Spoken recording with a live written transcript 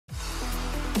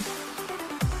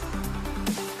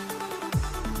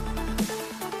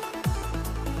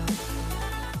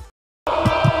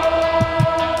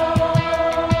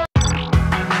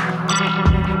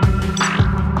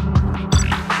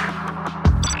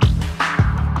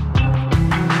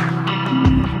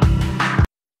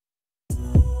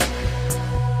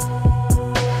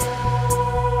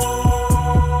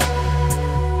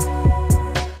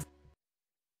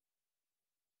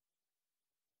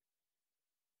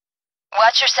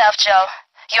Watch yourself, Joe.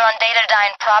 You're on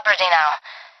Datadyne property now.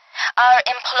 Our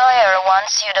employer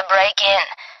wants you to break in,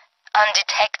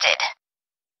 undetected.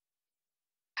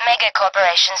 Mega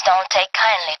corporations don't take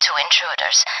kindly to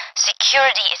intruders.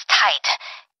 Security is tight.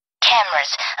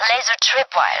 Cameras, laser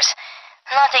tripwires.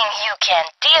 Nothing you can't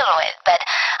deal with, but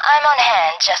I'm on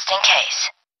hand just in case.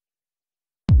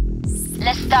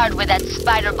 Let's start with that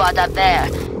spider bot up there.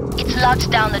 It's locked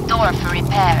down the door for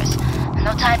repairs.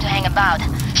 No time to hang about.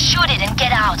 Shoot it and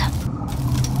get out.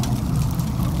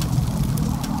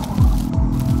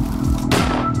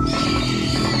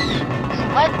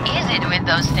 What is it with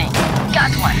those things?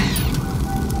 Got one.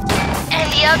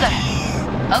 And the other.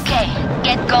 Okay,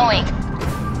 get going.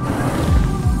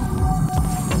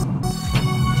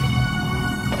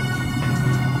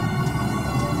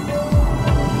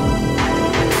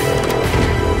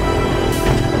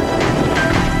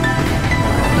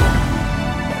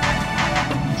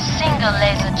 Single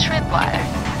laser tripwire.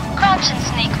 Crouch and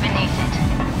sneak beneath it.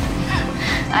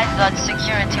 I thought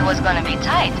security was gonna be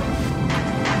tight.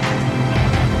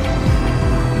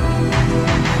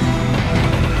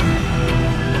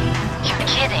 You're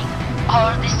kidding.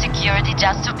 All this security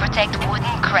just to protect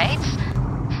wooden crates?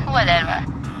 Whatever.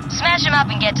 Smash him up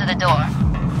and get to the door.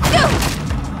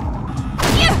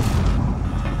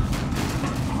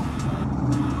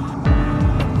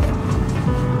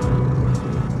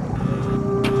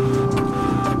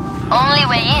 Only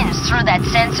way in is through that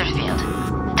sensor field.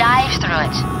 Dive through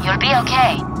it. You'll be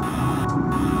okay.